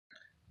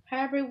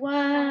Hi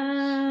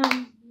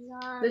everyone,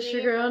 this is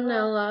your girl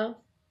Nella.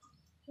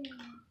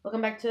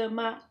 Welcome back to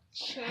my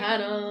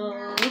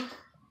channel.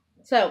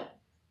 So,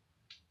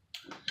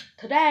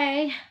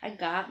 today I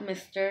got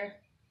Mr.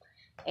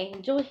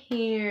 Angel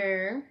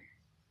here.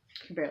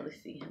 You can barely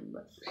see him,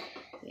 but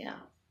yeah.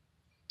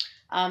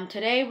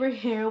 Today we're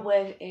here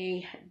with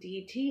a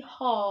DT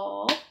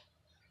haul.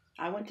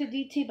 I went to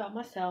DT by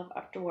myself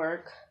after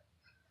work.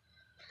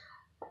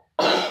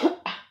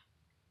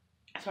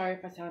 Sorry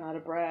if I sound out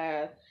of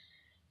breath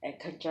and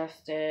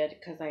congested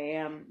because I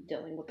am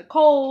dealing with a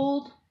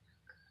cold.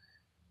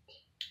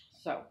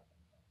 So,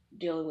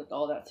 dealing with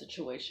all that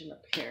situation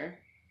up here.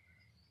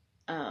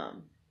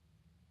 And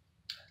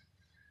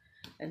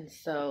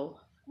so...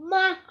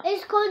 Ma,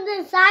 it's cold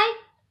inside?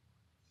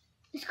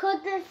 It's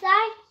cold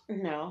inside?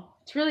 No,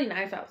 it's really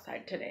nice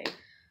outside today.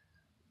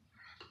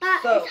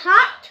 But So, it's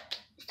hot?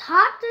 It's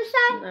hot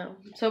inside? No.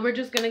 So we're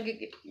just going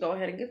to go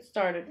ahead and get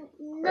started.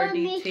 No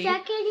need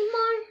check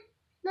anymore?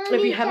 No If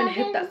you need haven't check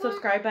hit that anymore?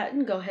 subscribe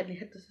button, go ahead and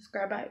hit the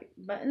subscribe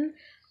button.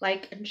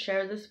 Like and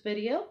share this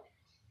video.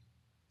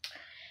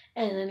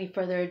 And any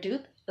further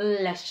ado,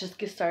 let's just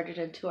get started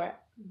into our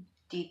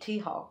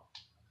DT haul.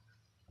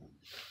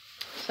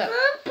 So,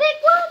 Pick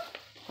one.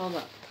 hold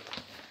on.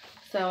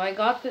 So I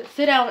got this.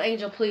 Sit down,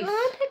 Angel, please.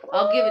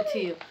 I'll give it to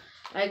you.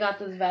 I got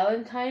this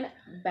Valentine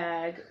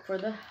bag for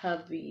the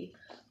hubby.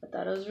 I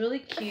thought it was really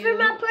cute. For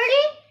my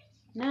pretty?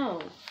 No,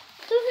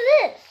 What's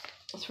this?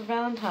 it's for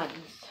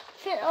Valentine's.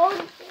 For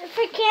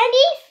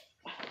candies?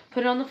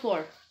 Put it on the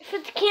floor. For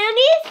the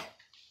candies?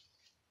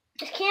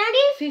 It's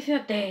candies? See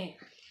that.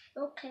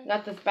 Okay.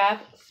 Got this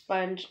bath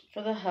sponge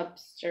for the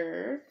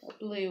hubster, a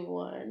blue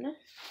one.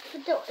 For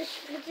the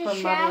For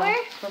shower?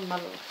 For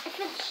mother. For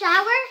the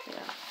shower?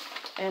 Yeah.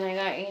 And I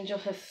got Angel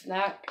his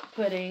snack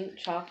pudding,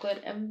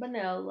 chocolate and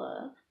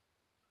vanilla.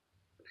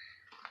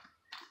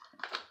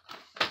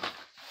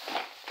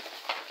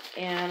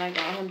 And I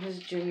got him his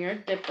junior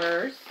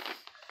dippers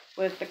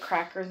with the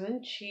crackers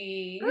and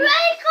cheese.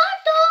 I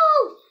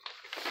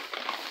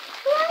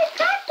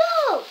got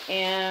those!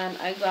 And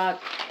I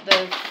got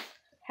this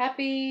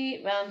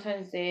Happy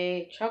Valentine's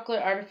Day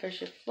chocolate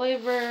artificial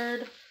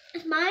flavored.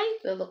 It's mine.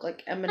 They look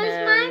like M&Ms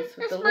mine. with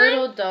It's a mine.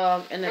 little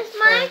dog, and it's It's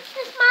mine. for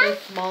It's mine.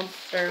 this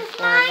monster It's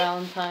for mine.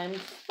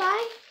 Valentine's.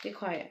 Bye. Be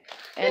quiet.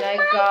 And It's I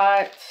mine.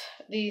 got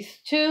these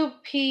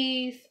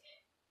 2-piece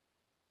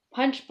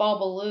punch ball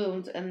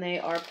balloons, and they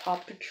are Paw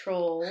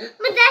Patrol.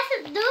 But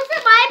those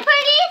are my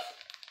parties.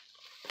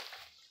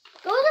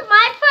 Those are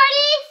my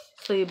parties.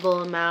 So you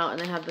blow them out, and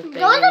they have the thing.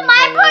 Those and are you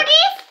my blow it. parties.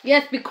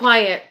 Yes, be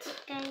quiet.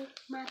 Okay,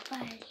 my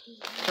party.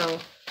 So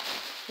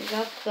we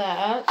got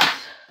that.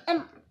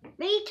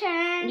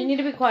 Return. You need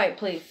to be quiet,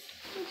 please.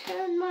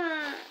 Return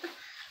my.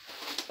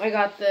 I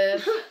got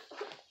this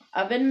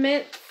oven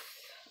mitts.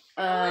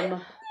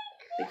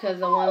 Because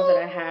the ones that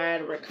I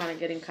had were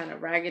getting kind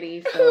of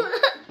raggedy, so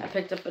I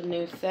picked up a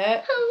new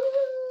set.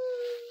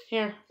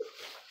 Here,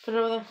 put it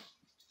over there.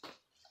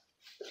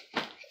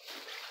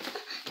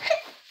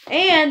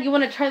 And you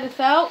want to try this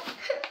out?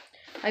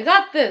 I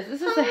got this.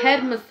 This is a head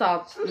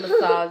massager.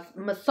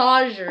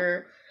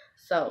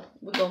 So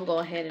we're gonna go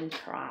ahead and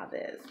try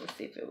this. Let's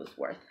see if it was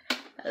worth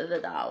the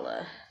 $1.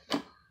 Mom,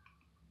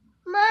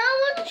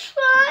 I want to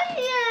try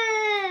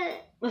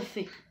it. Let's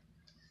see.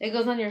 It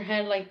goes on your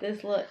head like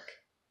this. Look.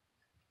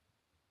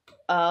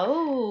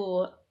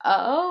 Oh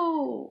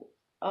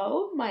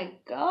my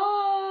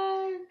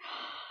God.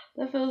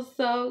 That feels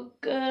so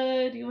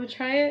good. You want to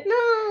try it?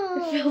 No.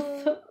 It feels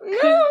so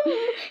good. No.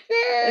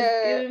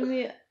 It's giving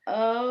me,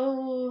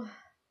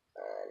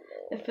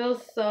 it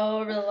feels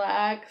so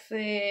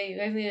relaxing. You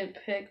guys need to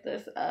pick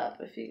this up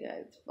if you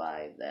guys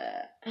find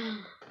that. I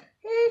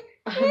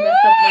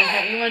messed up my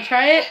head. You want to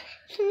try it?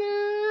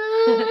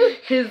 No.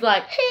 He's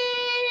like,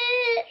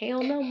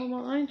 hell no,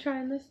 Mama, I ain't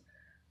trying this.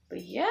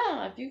 But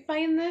yeah, if you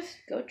find this,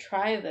 go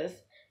try this.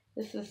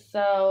 This is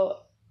so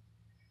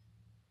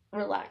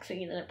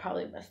relaxing, and it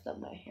probably messed up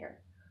my hair.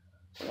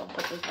 So I'll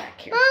put this back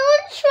here. I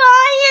want to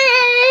try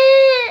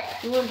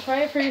it. You want to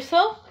try it for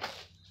yourself?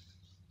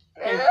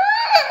 Here.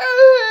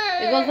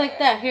 It goes like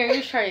that. Here,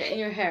 you try it in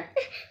your hair.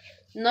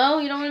 No,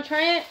 you don't want to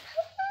try it?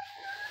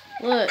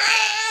 Look.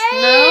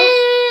 No?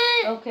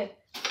 Okay.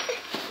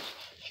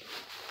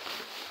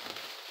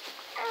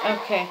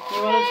 Okay.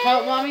 You want to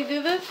help Mommy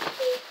do this?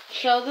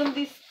 Show them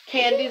these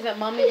candies that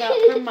Mommy got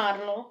for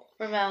Marlo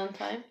for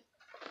Valentine.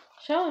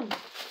 Show them.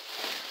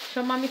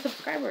 Show Mommy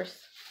subscribers.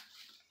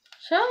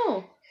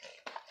 Show.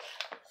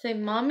 Say,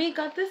 Mommy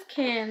got this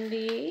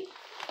candy.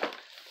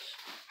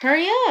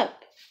 Hurry up.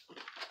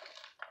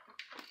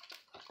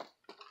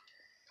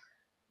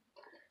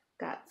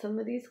 Got some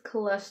of these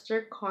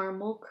cluster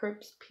caramel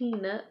crisp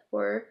peanut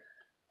for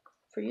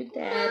your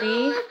daddy.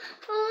 I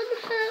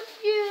want to help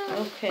you.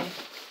 Okay.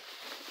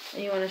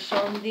 And you want to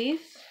show them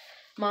these?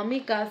 Mommy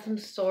got some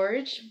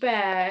storage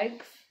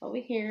bags over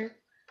here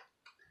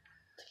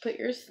to put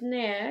your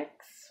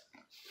snacks.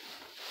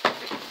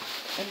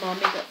 And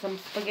Mommy got some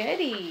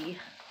spaghetti.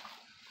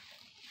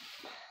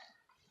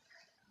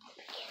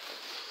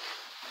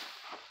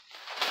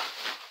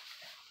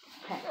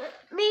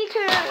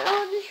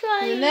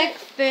 try The it.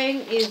 next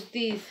thing is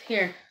these.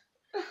 Here.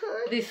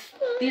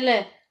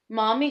 Dile.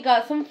 Mommy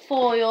got some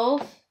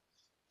foils.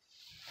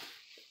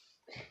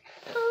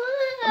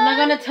 I'm not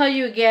going to tell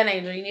you again,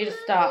 Angel. You need to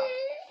stop.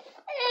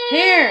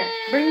 Here.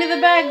 Bring me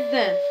the bags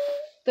then.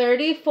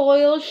 30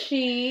 foil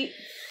sheets.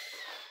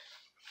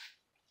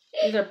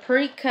 These are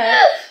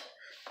pre-cut.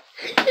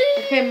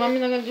 Okay,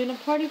 Mommy's not going to do no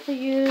party for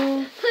you.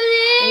 And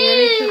you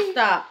need to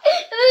stop.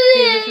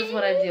 See, this is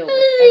what I deal with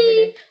every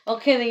day.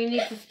 Okay, then you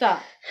need to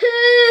stop.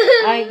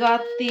 I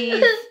got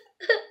these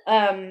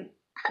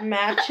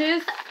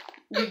matches.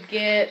 You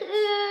get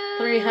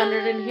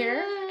 300 in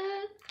here.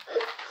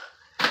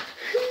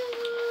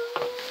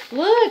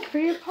 Look, for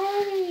your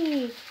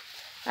party.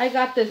 I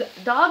got this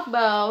dog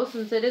bow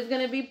since it is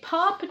going to be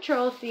Paw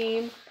Patrol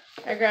theme.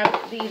 I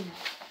grabbed these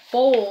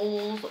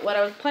bowls. What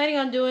I was planning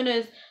on doing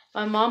is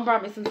my mom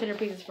brought me some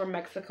centerpieces from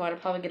Mexico. I'll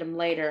probably get them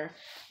later.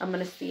 I'm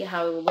going to see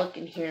how it will look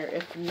in here.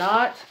 If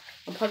not,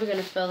 I'm probably going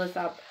to fill this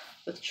up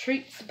with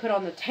treats to put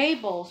on the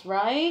tables,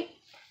 right?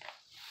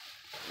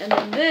 And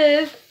then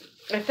this,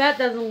 if that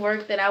doesn't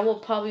work, then I will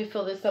probably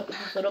fill this up with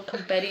these little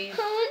confettis.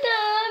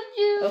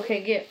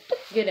 Okay, get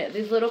it.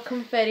 These little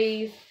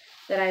confettis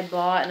that I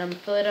bought, and I'm going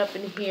to fill it up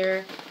in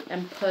here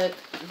and put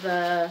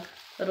the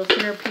little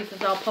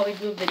centerpieces. I'll probably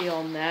do a video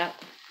on that.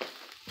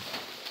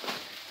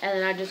 And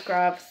then I just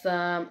grabbed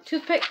some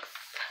toothpicks.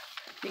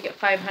 You get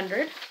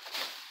 500.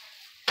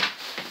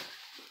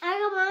 I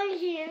got mine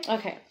here.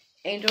 Okay,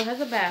 Angel has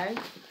a bag,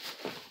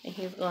 and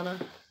he's gonna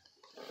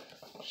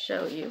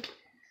show you.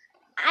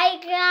 I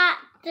got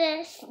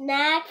the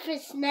snack for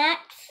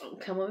snacks.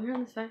 Come over here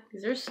on the side.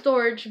 These are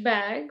storage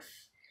bags.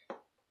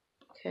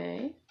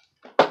 Okay.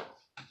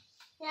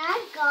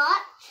 I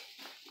got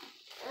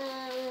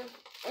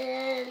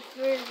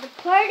for the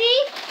party.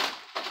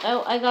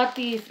 Oh, I got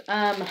these.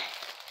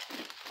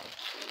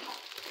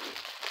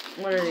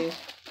 What are these?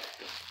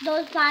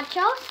 Those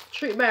nachos.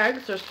 Treat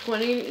bags. There's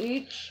 20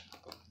 each.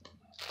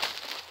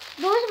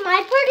 Those are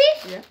my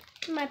parties. Yeah.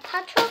 My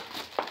patrol.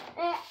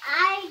 And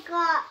I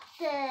got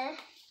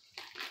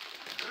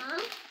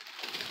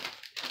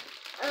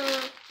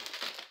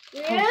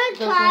the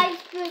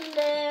types for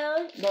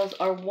those. Those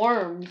are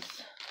worms.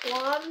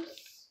 Worms.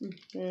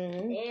 Mm-hmm.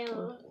 And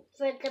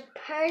for the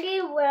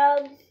party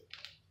worms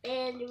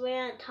and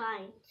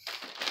Valentine's.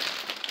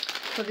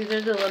 So these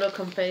are the little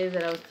confettis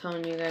that I was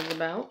telling you guys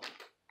about.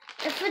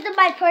 And for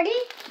my party,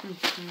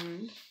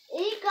 Mm-hmm.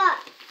 we got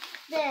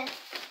the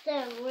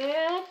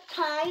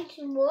Valentine's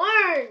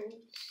worms.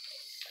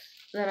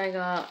 Then I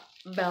got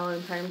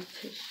Valentine's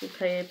tissue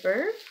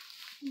paper.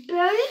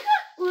 Barry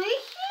got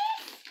Gracie.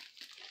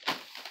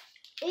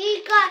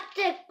 We got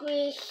the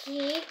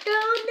Gracie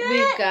donut.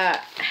 We got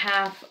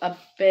half a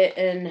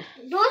bitten.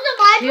 Those are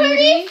my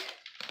parties.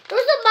 Those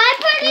are my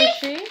parties.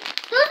 Sushi.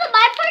 Those are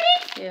my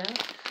parties. Yeah.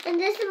 And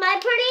this is my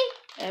party.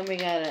 And we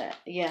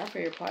got for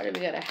your party, we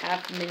got a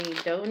half mini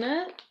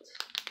donut.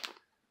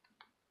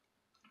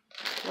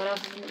 What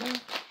else is in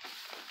there?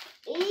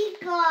 We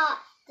got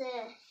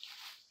the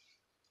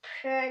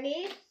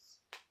parties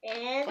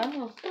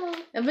and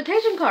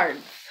Invitation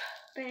cards.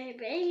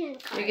 baby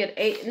You get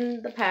 8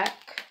 in the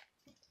pack.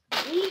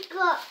 We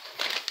got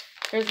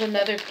Here's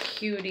another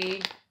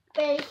cutie.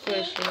 baby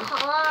Squishy.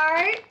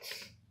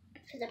 cards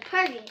for the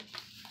party.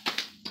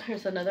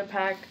 Here's another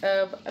pack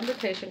of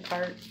invitation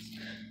cards.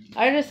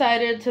 I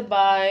decided to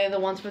buy the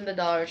ones from the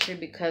Dollar Tree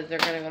because they're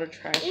going to go to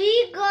trash.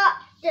 We got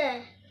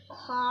the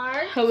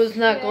cards. I was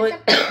not going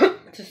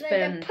to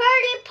spend the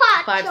party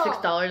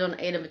pot. $5-6 on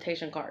 8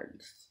 invitation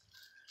cards.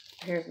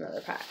 Here's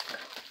another pack.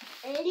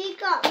 And he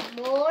got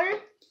more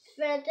for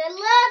the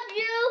love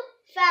you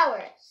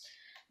flowers.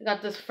 I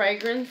got this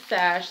fragrance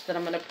sash that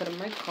I'm going to put in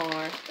my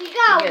car. We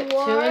got You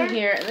get 2 in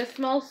here. And it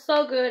smells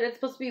so good. It's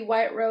supposed to be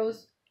white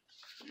rose.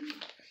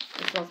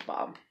 It smells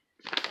bomb.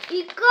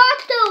 You got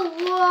the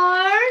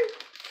one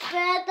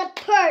for the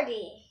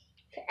party.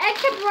 For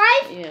extra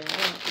price. Yeah.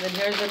 Then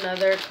here's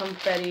another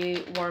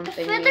confetti worm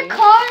thingy. For the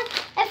card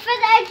and for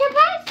the extra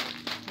price?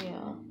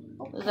 Yeah.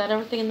 Okay. Is that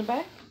everything in the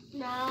bag?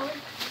 No.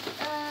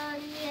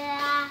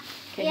 Yeah.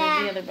 Okay,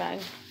 here's the other bag.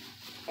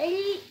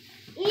 He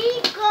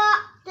got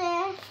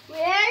the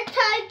rare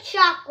type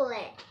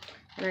chocolate.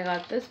 And I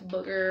got this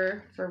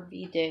booger for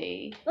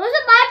V-Day. Those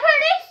are my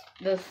parties?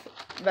 This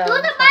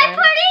Valentine. Those are my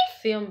parties?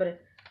 Sí, hombre.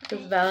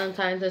 This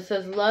Valentine's. It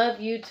says love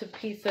you to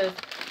pieces.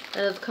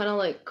 And it's kind of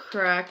like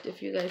cracked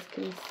if you guys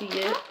can see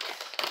it.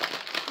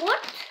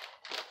 What?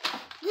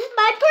 This is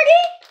my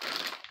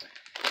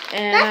party?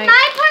 And That's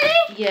my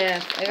party?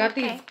 Yes. I got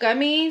these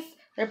gummies.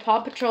 They're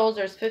Paw Patrols.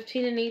 There's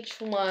 15 in each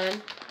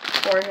one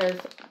for his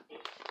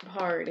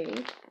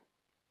party.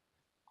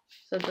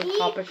 So it's a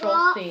Paw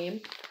Patrol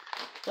theme.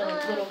 So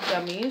little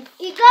gummies.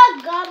 You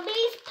got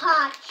gummies,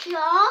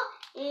 Patrol,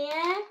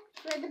 and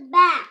for the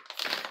back.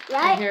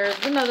 Right? And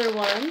here's another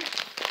one.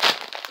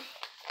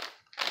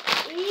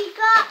 We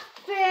got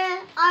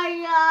for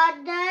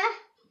Ariana.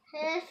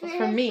 It's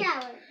for me.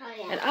 Oh,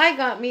 yeah. And I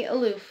got me a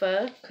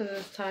loofah. Because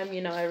it's time,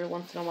 you know, every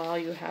once in a while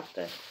you have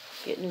to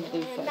get new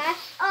loofahs. And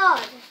that's all.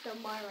 Just the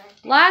more right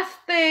there. Last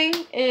thing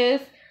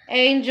is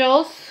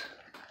Angels.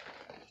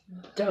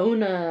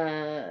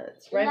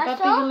 Donuts. Right,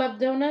 That's Papi? all? You love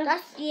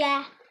donuts?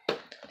 Yeah.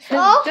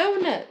 So?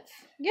 Donuts.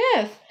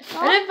 Yes. So?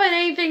 I didn't find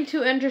anything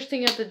too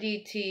interesting at the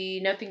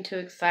DT. Nothing too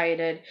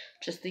excited.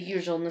 Just the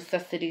usual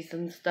necessities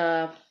and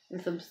stuff.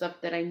 And some stuff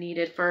that I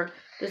needed for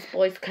this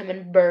boy's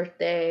coming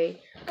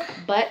birthday.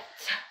 But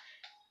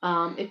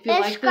if you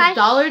like this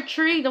Dollar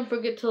Tree, don't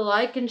forget to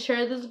like and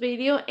share this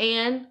video.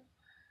 And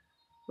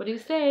what do you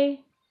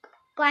say?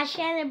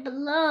 Share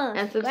below.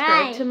 And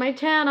subscribe to my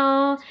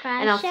channel.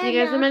 And I'll see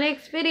you guys in my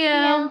next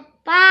video.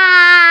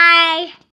 Bye.